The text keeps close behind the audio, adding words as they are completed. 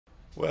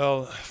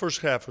Well,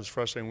 first half was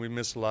frustrating. We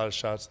missed a lot of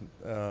shots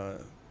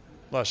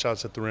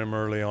at the rim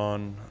early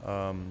on.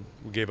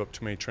 We gave up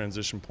too many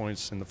transition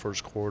points in the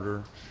first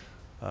quarter.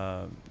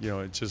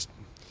 It just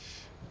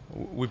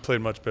we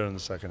played much better in the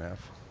second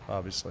half,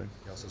 obviously.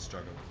 You also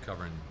struggled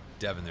covering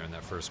Devin there in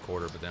that first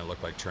quarter, but then it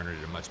looked like Turner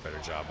did a much better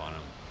job on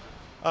him.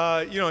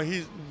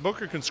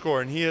 Booker can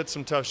score, and he had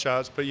some tough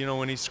shots. But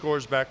when he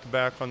scores back to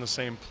back on the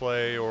same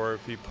play, or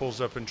if he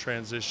pulls up in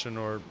transition,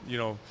 or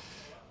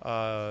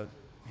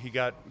he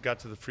got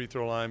to the free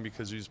throw line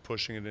because he was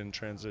pushing it in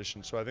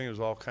transition. So I think it was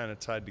all kind of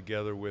tied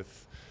together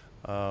with,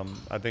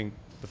 I think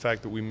the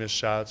fact that we missed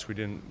shots, we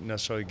didn't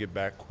necessarily get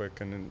back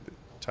quick, and then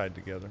tied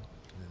together.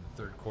 And in the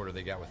third quarter,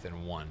 they got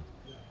within one,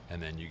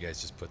 and then you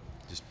guys just put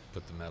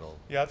the metal.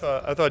 Yeah,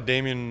 I thought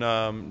Damian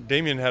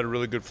had a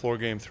really good floor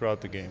game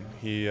throughout the game.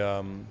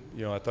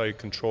 I thought he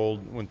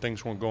controlled when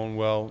things weren't going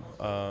well.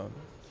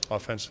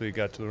 Offensively, he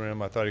got to the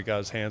rim. I thought he got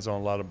his hands on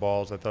a lot of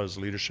balls. I thought his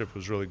leadership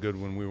was really good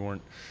when we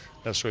weren't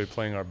necessarily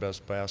playing our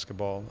best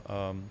basketball.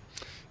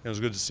 It was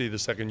good to see the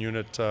second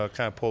unit kind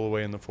of pull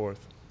away in the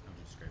fourth. How would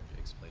you describe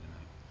Jake's play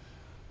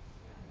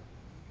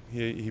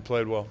tonight? He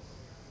played well.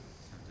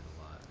 Did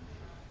a lot.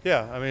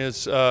 Yeah, I mean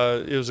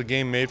it was a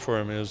game made for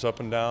him. It was up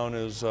and down.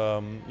 It was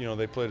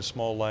they played a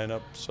small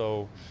lineup,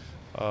 so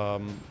I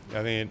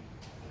think it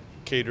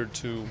catered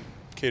to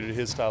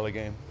his style of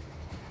game.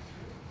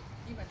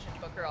 You mentioned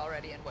Booker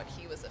already and what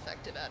he was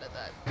effective at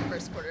that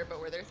first quarter, but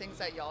were there things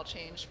that y'all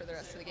changed for the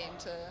rest of the game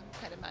to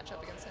kind of match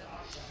up against him?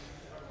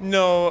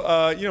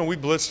 No, we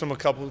blitzed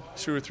him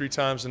two or three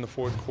times in the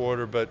fourth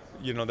quarter, but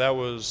that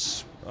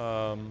was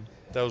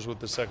with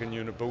the second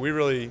unit. But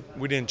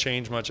we didn't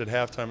change much at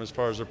halftime as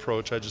far as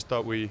approach. I just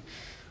thought we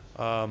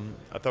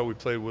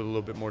played with a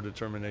little bit more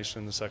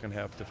determination in the second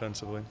half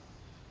defensively.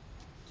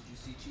 Did you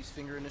see Chief's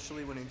finger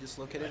initially when he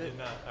dislocated it?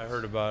 I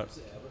heard about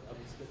it. I was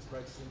a bit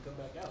surprised to see him come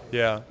back out.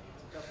 Yeah.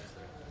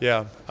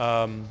 Yeah.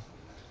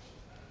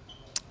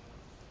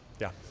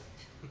 Yeah.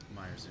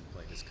 Myers didn't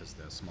play just because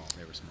they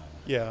were small.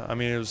 Yeah, I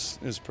mean, it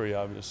was pretty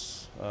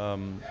obvious.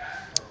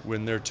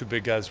 When their two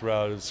big guys were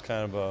out, it's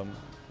kind of,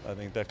 I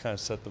think that kind of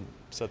set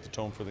the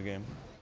tone for the game.